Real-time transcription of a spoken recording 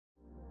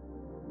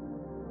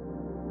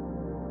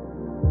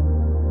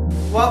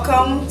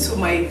Welcome to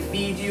my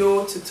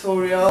video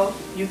tutorial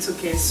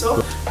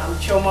youtoocansew. I'm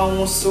Chioma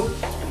Nwosu.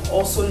 I'm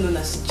also known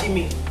as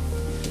Jimmy.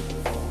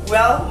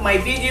 Well, my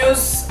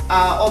videos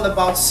are all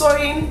about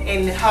sewing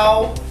and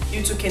how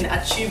you too can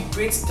achieve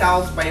great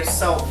styles by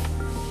yourself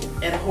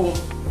at home.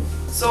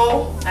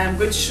 So I'm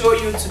going to show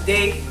you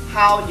today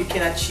how you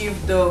can achieve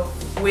the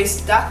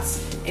waist dart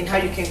and how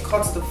you can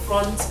cut the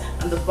front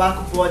and the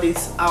back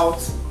bodies out.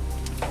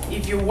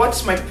 If you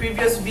watched my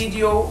previous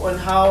video on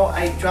how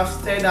I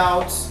drafted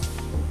out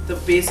the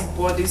basic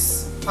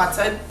bodice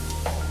pattern,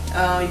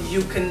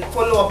 you can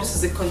follow up. This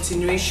is a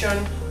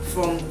continuation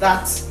from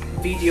that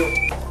video.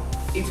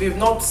 If you've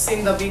not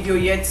seen the video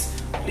yet,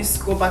 please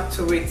go back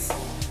to it.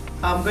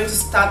 I'm going to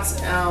start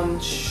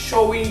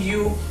showing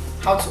you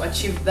how to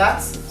achieve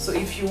that. So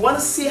if you want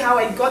to see how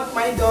I got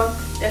mine done,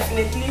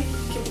 definitely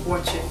keep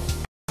watching.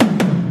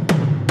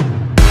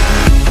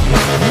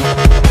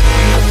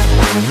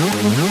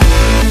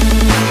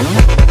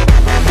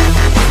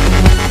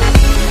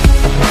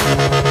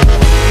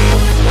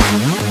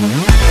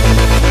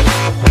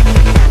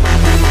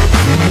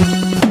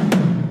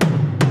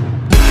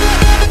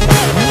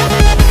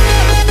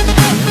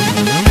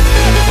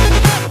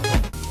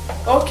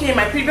 Okay, in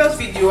my previous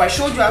video I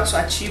showed you how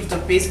to achieve the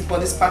basic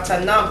bodice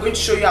pattern. Now I'm going to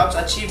show you how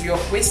to achieve your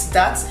waist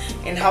dart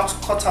and how to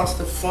cut out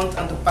the front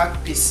and the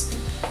back piece.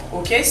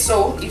 Okay,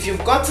 so if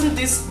you've gotten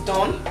this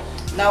done,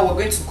 now we're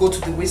going to go to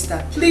the waist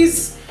dart.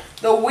 Please,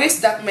 the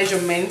waist dart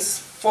measurements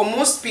for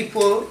most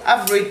people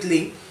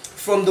averagely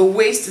from the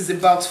waist is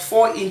about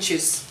 4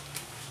 inches.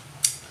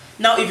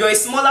 Now if you're a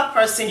smaller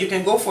person, you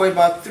can go for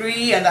about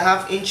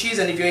 3.5 inches,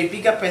 and if you're a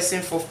bigger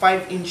person, for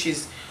 5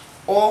 inches.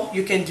 Or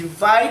you can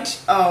divide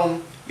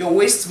your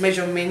waist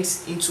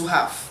measurement into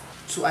half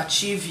to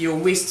achieve your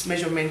waist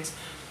measurement.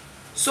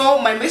 So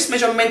my waist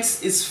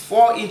measurement is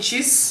 4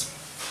 inches.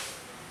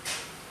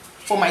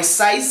 For my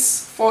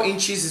size, 4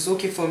 inches is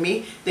okay for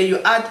me. Then you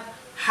add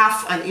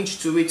half an inch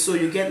to it, so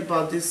you get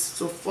about this.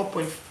 So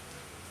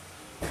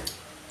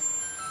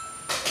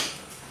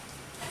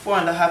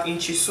 4.5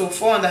 inches. So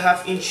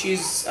 4.5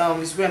 inches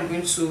is where I'm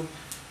going to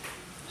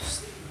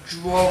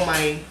draw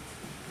my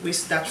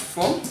waist dart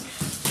from.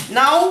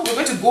 Now we're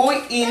going to go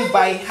in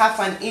by half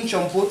an inch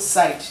on both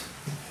sides.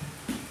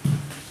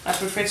 I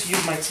prefer to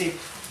use my tape.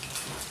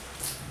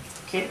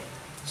 Okay,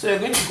 so you're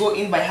going to go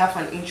in by half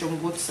an inch on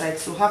both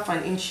sides. So half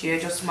an inch here,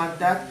 just mark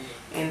that,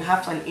 and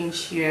half an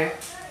inch here,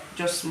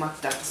 just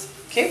mark that.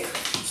 Okay,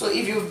 so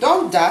if you've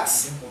done that,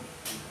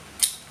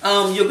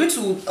 you're going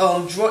to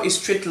draw a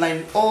straight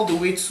line all the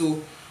way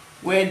to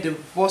where the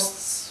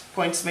bust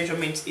point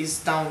measurement is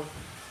down.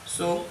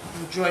 So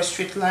you draw a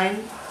straight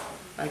line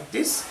like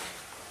this.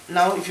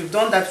 Now if you've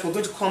done that, we're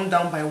going to come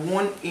down by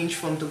 1 inch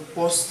from the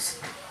bust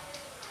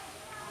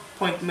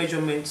point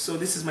measurement. So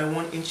this is my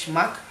 1 inch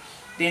mark.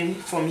 Then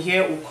from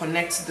here we'll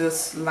connect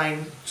this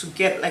line to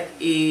get like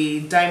a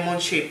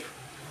diamond shape.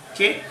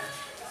 Okay,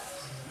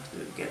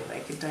 we'll get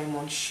like a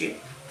diamond shape.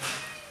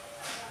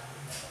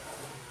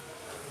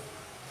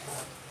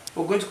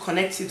 We're going to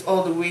connect it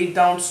all the way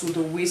down to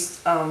the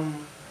waist,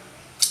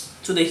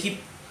 to the hip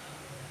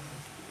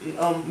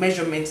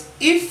measurement.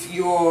 If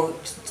you're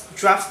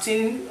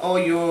drafting or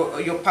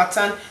your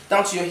pattern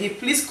down to your hip,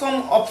 please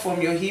come up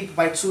from your hip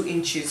by 2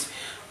 inches.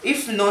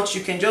 If not,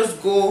 you can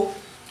just go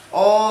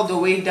all the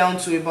way down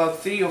to about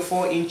 3 or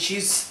 4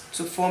 inches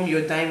to form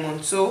your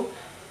diamond. So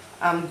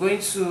I'm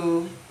going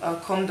to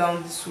come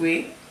down this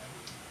way,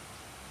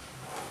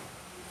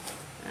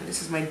 and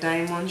this is my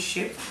diamond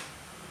shape.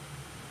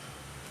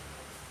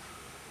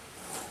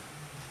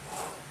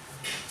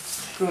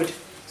 Good.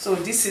 So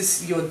this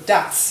is your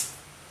dart.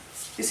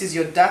 This is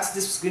your dart.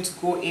 This is going to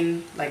go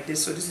in like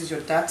this. So this is your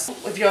dart.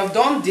 If you have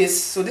done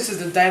this, so this is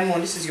the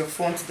diamond, this is your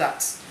front dart.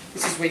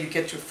 This is where you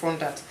get your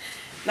front dart.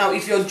 Now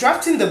if you're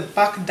drafting the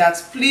back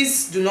dart,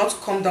 please do not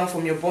come down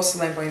from your bust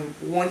line by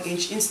 1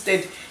 inch.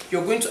 Instead,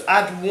 you're going to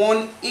add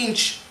 1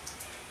 inch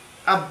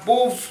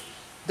above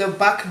the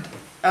back,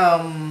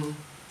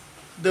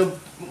 the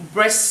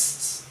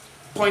breast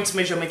point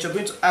measurement. You're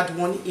going to add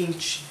 1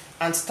 inch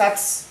and start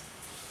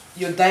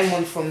your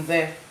diamond from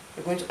there.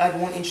 You're going to add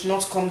 1 inch,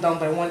 not come down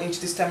by 1 inch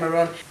this time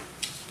around.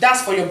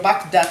 That's for your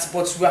back dart,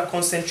 but we are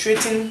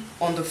concentrating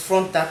on the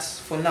front dart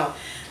for now.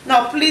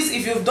 Now please,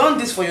 if you've done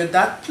this for your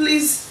dart,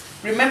 please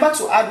remember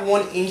to add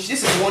 1 inch.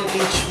 This is 1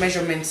 inch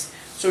measurement,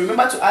 so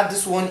remember to add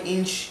this 1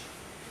 inch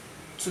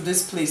to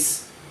this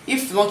place.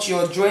 If not,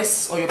 your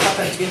dress or your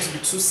pattern is going to be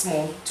too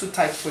small, too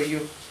tight for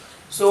you.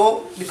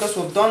 So because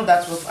we've done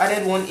that, we've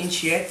added 1 inch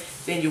here,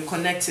 then you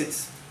connect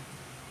it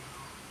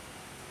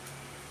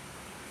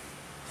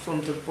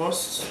from the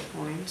bust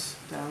point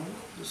down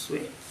this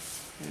way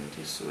and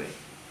this way,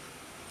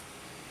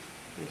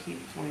 the hip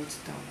point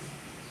down.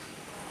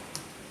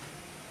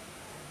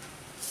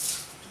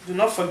 Do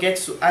not forget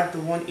to add the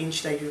 1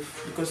 inch that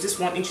because this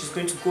 1 inch is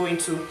going to go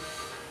into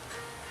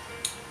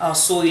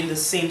sewing the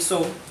same.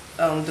 So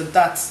the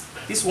dart,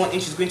 this 1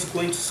 inch is going to go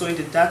into sewing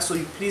the dart, so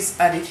you please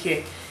add it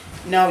here.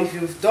 Now if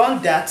you've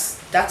done that,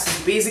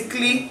 that's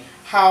basically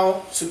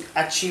how to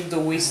achieve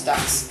the waist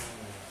dart.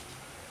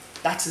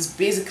 that is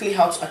basically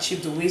how to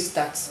achieve the waist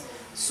dart.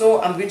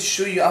 So I'm going to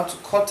show you how to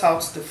cut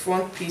out the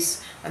front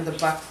piece and the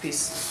back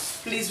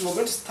piece. Please, we're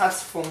going to start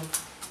from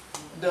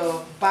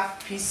the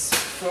back piece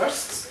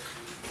first.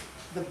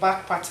 The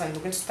back pattern, we're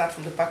going to start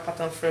from the back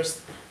pattern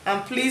first.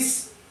 And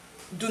please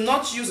do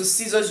not use the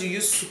scissors you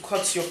use to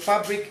cut your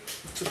fabric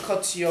to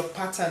cut your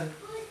pattern.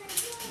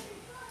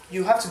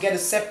 You have to get a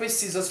separate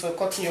scissors for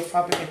cutting your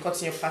fabric and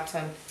cutting your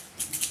pattern,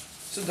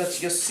 so that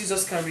your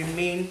scissors can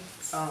remain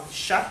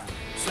sharp.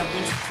 So I'm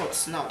going to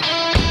cut now.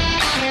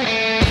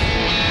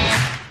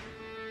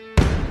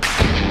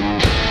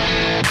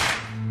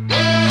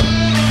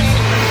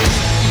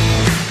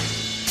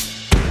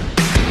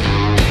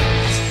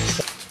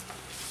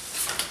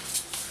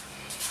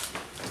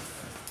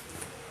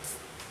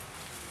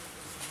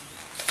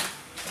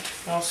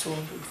 Also,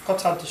 we've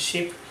cut out the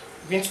shape.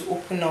 We're going to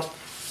open up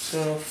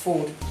the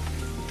fold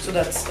so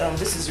that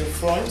this is your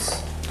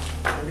front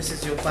and this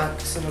is your back.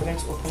 So we're going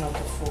to open up the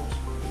fold.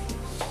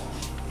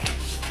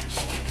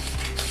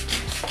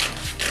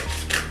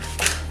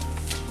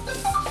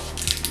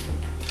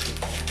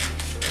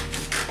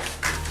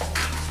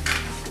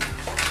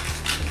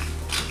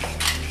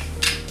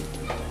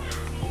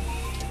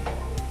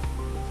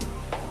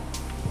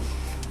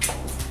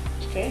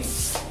 Okay.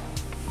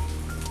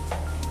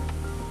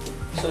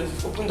 So if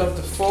you've opened up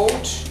the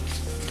fold,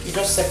 you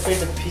just separate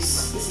the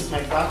piece. This is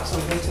my back, so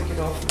I'm going to take it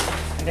off,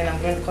 and then I'm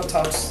going to cut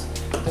out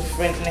the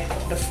front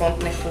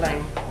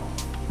neckline.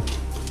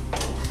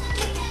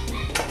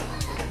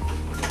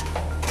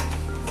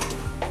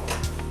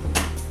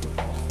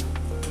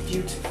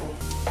 Beautiful.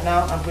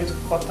 Now I'm going to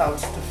cut out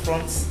the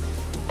front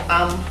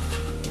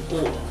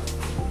armhole.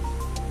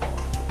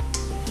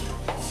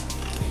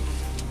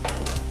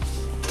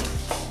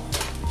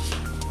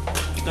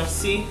 You can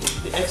see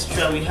the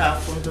extra we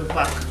have from the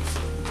back.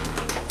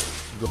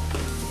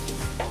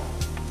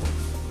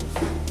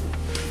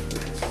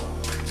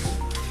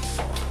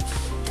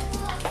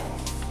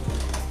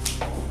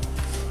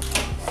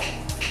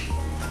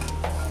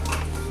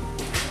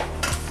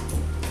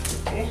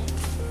 Okay,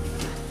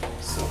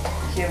 so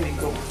here we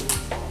go.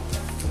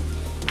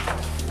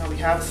 Now we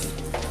have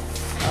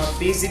our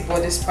basic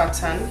bodice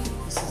pattern.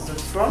 This is the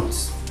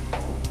front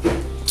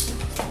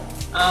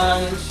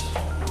and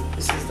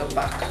this is the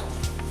back.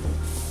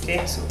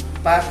 Okay, so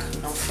back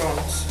and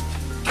front.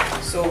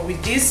 So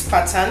with this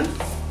pattern,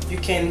 you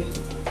can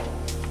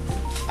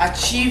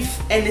achieve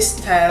any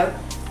style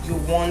you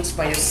want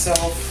by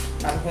yourself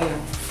at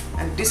home.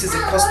 And this is a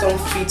custom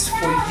fit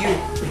for you,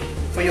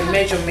 for your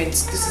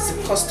measurements. This is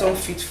a custom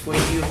fit for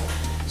you.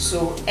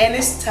 So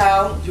any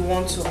style you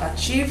want to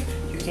achieve,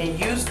 you can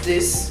use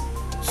this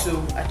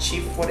to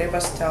achieve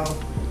whatever style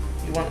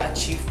you want to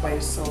achieve by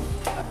yourself.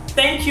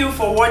 Thank you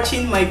for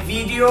watching my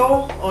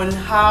video on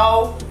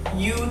how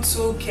you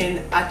too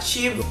can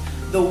achieve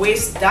the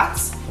waist dart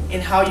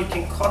and how you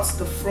can cut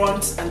the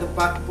front and the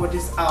back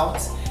bodice out.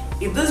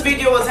 If this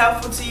video was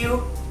helpful to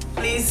you,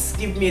 please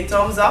give me a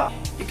thumbs up.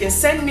 You can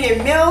send me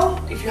a mail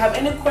if you have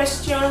any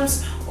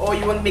questions or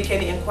you want to make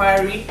any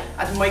inquiry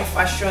at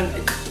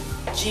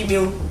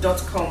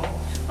moikfashion@gmail.com.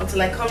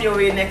 Until I come your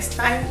way next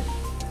time,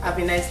 have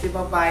a nice day.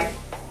 Bye bye.